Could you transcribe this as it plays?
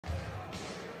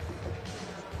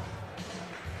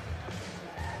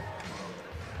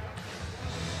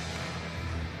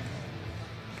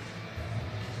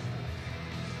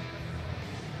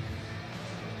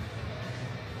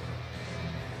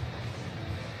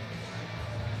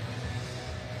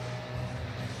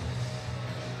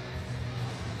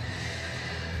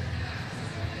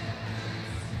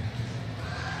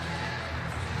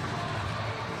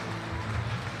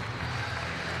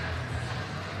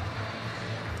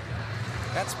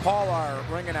That's Paul, our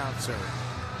ring announcer,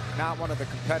 not one of the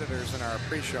competitors in our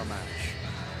pre-show match.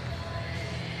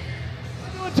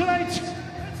 Doing tonight's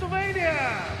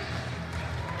Pennsylvania.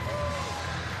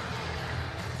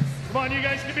 Come on, you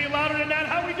guys can be louder than that.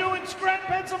 How we doing, Scranton,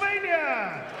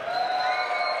 Pennsylvania?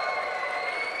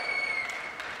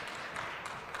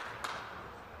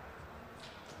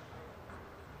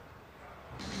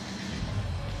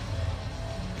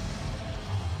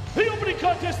 The opening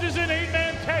contest is an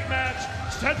 8-man tag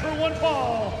match, set for one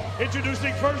fall.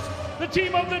 Introducing first, the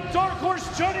team of the Dark Horse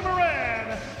Johnny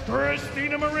Moran,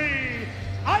 Christina Marie,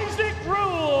 Issak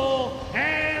Ruhl,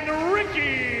 and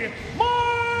Ricky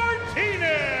Martinez.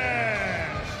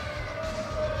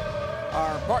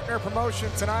 Our partner promotion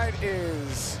tonight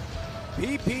is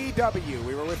PPW.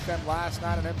 We were with them last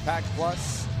night on Impact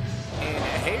Plus in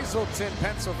Hazleton,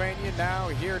 Pennsylvania. Now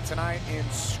here tonight in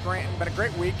Scranton. Been a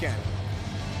great weekend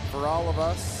for all of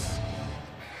us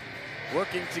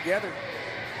working together.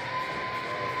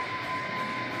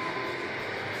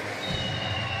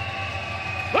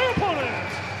 Their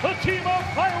opponents, the team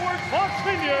of Fireworks Foxx,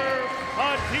 Vinyer,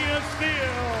 Adena,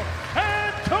 Steele,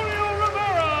 Antonio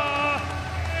Rivera,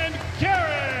 and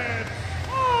Garrett.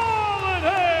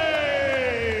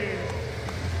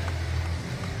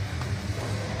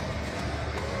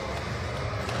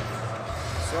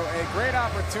 So a great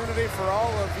opportunity for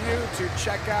all of you to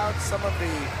check out some of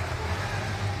the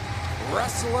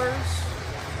wrestlers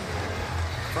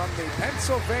from the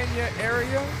Pennsylvania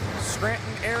area,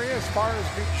 Scranton area, as far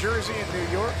as New Jersey and New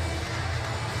York.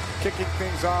 Kicking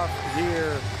things off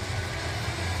here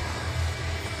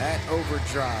at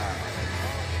Overdrive.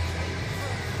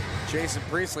 Jason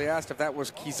Priestley asked if that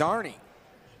was Kizarny.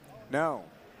 No,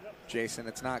 Jason,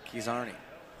 it's not Kizarny.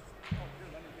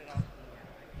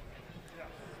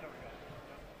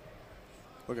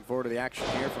 Looking forward to the action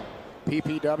here from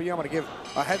PPW. I'm going to give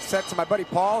a headset to my buddy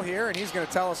Paul here, and he's going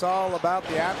to tell us all about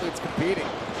the athletes competing.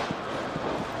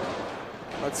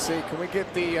 Let's see, can we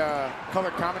get the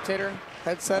color commentator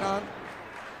headset on?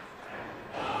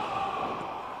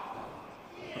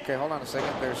 Okay, hold on a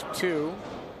second. There's two.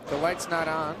 The light's not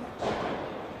on.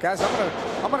 Guys,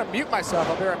 I'm gonna mute myself.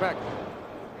 I'll be right back.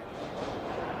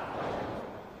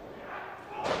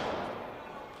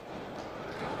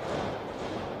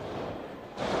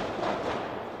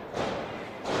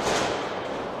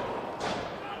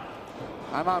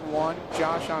 I'm on one,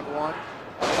 Josh on one.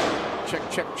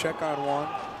 Check on one.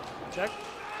 Check.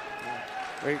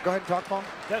 Wait, go ahead and talk, Paul.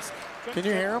 Yes. Can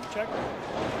you hear him? Check.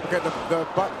 Okay,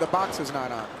 the box is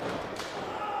not on.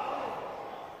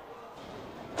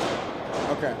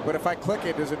 Okay, but if I click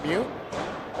it, does it mute?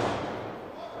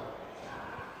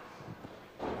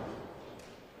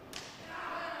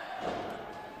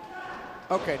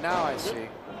 Okay, now I see.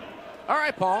 All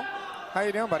right, Paul. How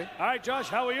you doing, buddy? All right, Josh,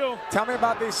 how are you? Tell me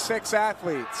about these 6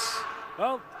 athletes.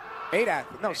 Well, 8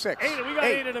 athletes. No, 6. 8. We got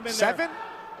 8 of them in 7? there.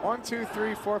 1, 2,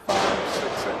 3, 4, 5,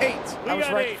 6, 7, 8. We I was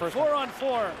got right 8. the first 4 one. on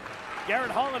 4.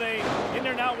 Garrett Holiday in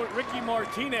there now with Ricky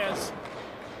Martinez.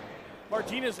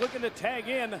 Martinez looking to tag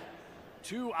in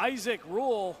to Issak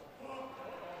Ruhl.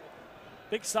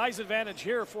 Big size advantage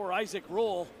here for Issak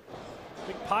Ruhl.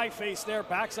 Big pie face there,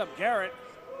 backs up Garrett.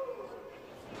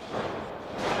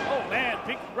 Oh man,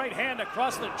 big right hand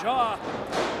across the jaw.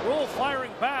 Ruhl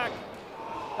firing back.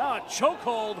 Now a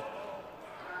chokehold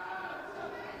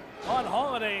on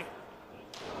Holiday.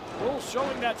 Ruhl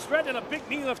showing that strength and a big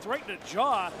knee lift right in the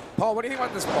jaw. Paul, what do you think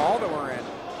about this ball that we're in?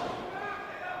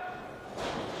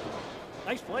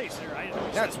 Nice place there.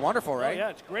 Yeah, it's wonderful, right? Oh, yeah,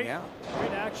 it's great. Yeah.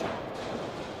 Great action.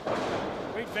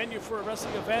 Great venue for a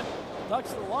wrestling event.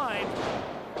 Ducks the line.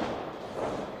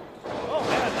 Oh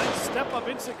man, nice step up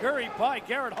enziguri by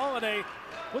Garrett Holiday.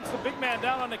 Puts the big man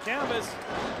down on the canvas.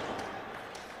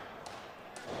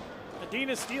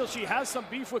 Adena Steele, she has some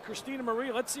beef with Christina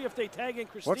Marie. Let's see if they tag in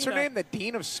Christina. What's her name? The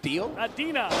Dean of Steel?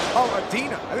 Adena. Oh,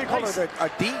 Adena. I think called her a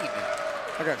Dean.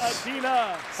 Okay.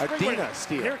 Adena. Adena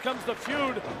Steele. Here comes the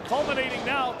feud, culminating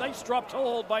now. Nice drop toe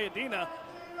hold by Adena.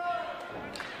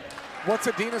 What's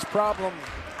Adena's problem?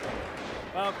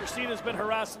 Well, Christina's been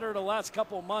harassing her the last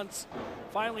couple months.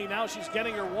 Finally, now she's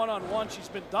getting her one-on-one. She's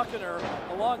been ducking her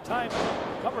a long time.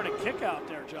 Covered a kick out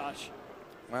there, Josh.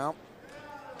 Well,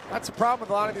 that's a problem with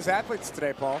a lot of these athletes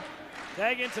today, Paul.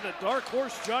 Tag into the Dark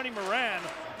Horse, Johnny Moran.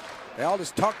 They all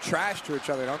just talk trash to each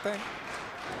other, don't they? And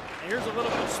here's a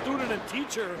little bit of student and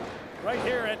teacher right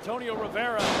here, Antonio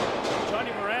Rivera,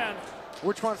 Johnny Moran.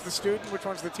 Which one's the student? Which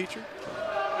one's the teacher?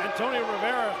 Antonio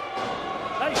Rivera.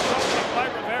 Nice drop kick by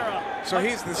Rivera. So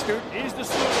he's the student? He's the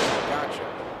student. Gotcha.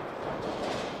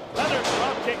 Another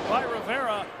drop kick by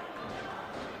Rivera.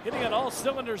 Hitting on all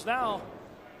cylinders now.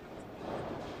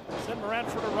 Send Moran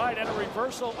for the ride and a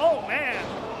reversal. Oh, man.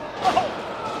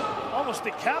 Oh, almost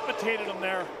decapitated him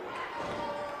there.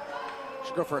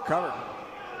 Should go for a cover.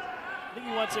 I think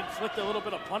he wants to inflict a little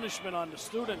bit of punishment on the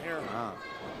student here.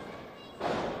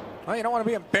 Well, you don't want to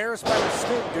be embarrassed by the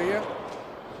student, do you?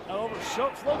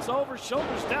 Floats over,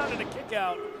 shoulders down, and a kick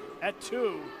out at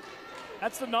 2.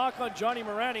 That's the knock on Johnny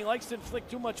Moran. He likes to inflict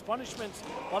too much punishments.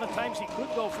 A lot of times he could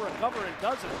go for a cover and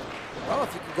doesn't. Well,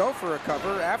 if you can go for a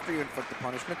cover after you inflict the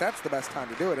punishment, that's the best time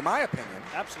to do it, in my opinion.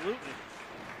 Absolutely.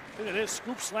 Look at this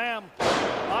scoop slam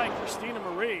by Christina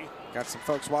Marie. Got some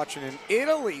folks watching in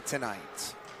Italy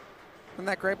tonight. Isn't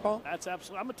that great, Paul? That's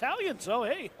absolutely. I'm Italian, so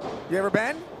hey. You ever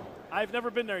been? I've never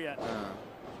been there yet.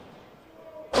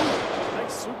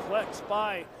 Nice suplex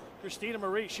by Christina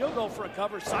Marie. She'll go for a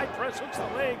cover. Side press, hooks the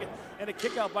leg, and a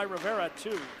kick out by Rivera at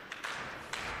 2.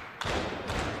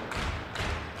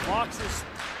 Foxx is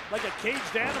like a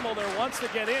caged animal there, wants to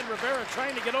get in. Rivera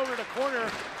trying to get over the corner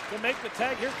to make the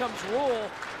tag. Here comes Ruhl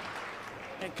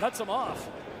and cuts him off.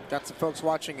 Got some folks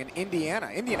watching in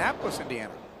Indianapolis,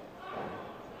 Indiana.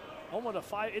 Home of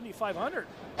the Indy 500.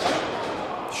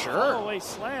 Sure. Follow-away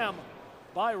slam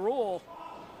by Ruhl.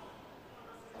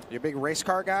 You a big race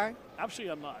car guy? Actually,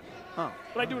 I'm not. Oh,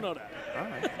 but I do know that. All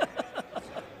right.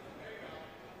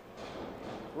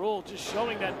 Ruhl just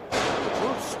showing that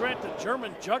true strength, the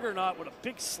German juggernaut with a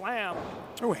big slam.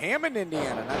 Oh, Hammond,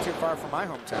 Indiana, not too far from my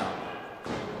hometown.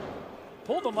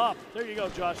 Pulled him up. There you go,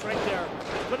 Josh, right there.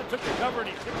 He could have took the cover, and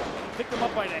he picked him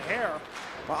up by the hair.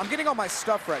 Well, I'm getting all my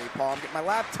stuff ready, Paul. I'm getting my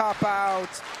laptop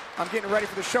out. I'm getting ready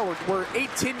for the show. We're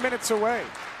 18 minutes away.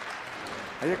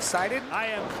 Are you excited? I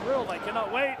am thrilled. I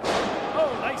cannot wait.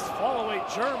 Oh, nice fall-away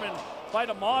German by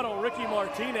the model, Ricky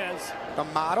Martinez. The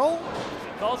model?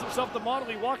 He calls himself the model.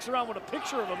 He walks around with a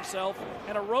picture of himself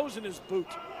and a rose in his boot.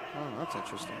 Oh, that's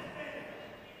interesting.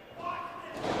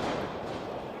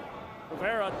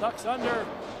 Rivera ducks under.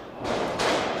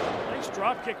 Nice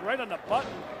drop kick right on the button.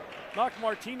 Knocked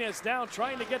Martinez down,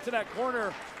 trying to get to that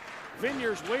corner.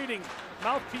 Vinyer's waiting,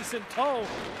 mouthpiece in tow.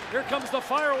 Here comes the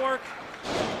firework.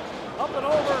 Up and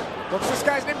over. What's this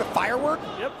guy's name? The Firework?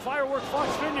 Yep, Firework Fox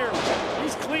Vinyer.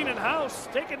 He's cleaning house,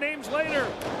 taking names later.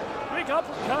 Big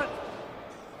uppercut.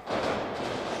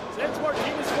 Sends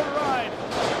Martinez for the ride.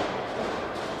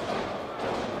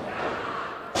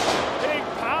 Big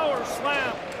power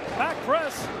slam. Back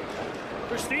press.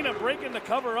 Christina breaking the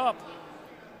cover up.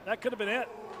 That could have been it.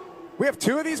 We have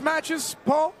 2 of these matches,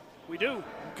 Paul? We do.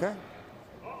 Okay.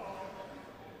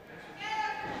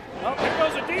 Oh, here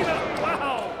goes Adena.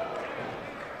 Wow.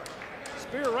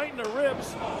 Spear right in the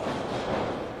ribs.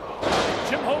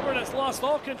 Jim Hobart has lost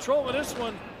all control of this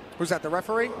one. Who's that, the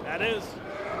referee? That is.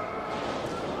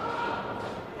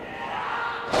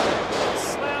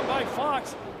 Slam by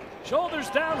Foxx. Shoulders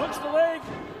down, hooks the leg.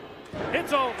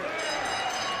 It's over.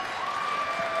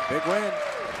 Big win.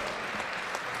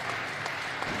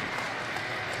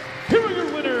 Here are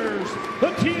your winners,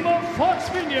 the team of Foxx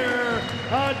Vinyer,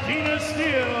 Adena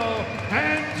Steele,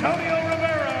 Antonio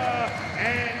Rivera,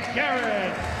 and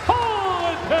Garrett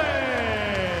Holiday.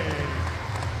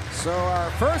 So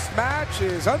our first match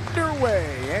is underway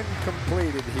and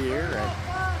completed here at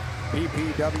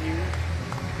PPW.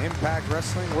 Impact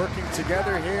Wrestling working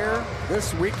together here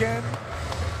this weekend.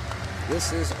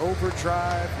 This is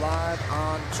Overdrive live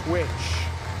on Twitch.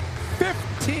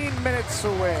 15 minutes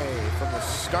away from the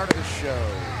start of the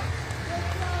show.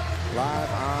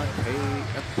 Live on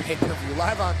pay-per-view,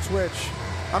 live on Twitch.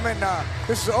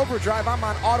 This is Overdrive. I'm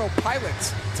on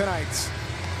autopilot tonight.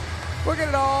 We'll get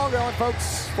it all going,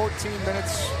 folks. 14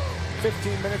 minutes,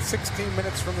 15 minutes, 16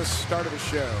 minutes from the start of the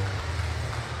show.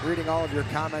 Reading all of your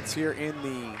comments here in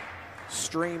the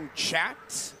stream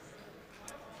chat.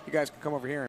 You guys can come over here and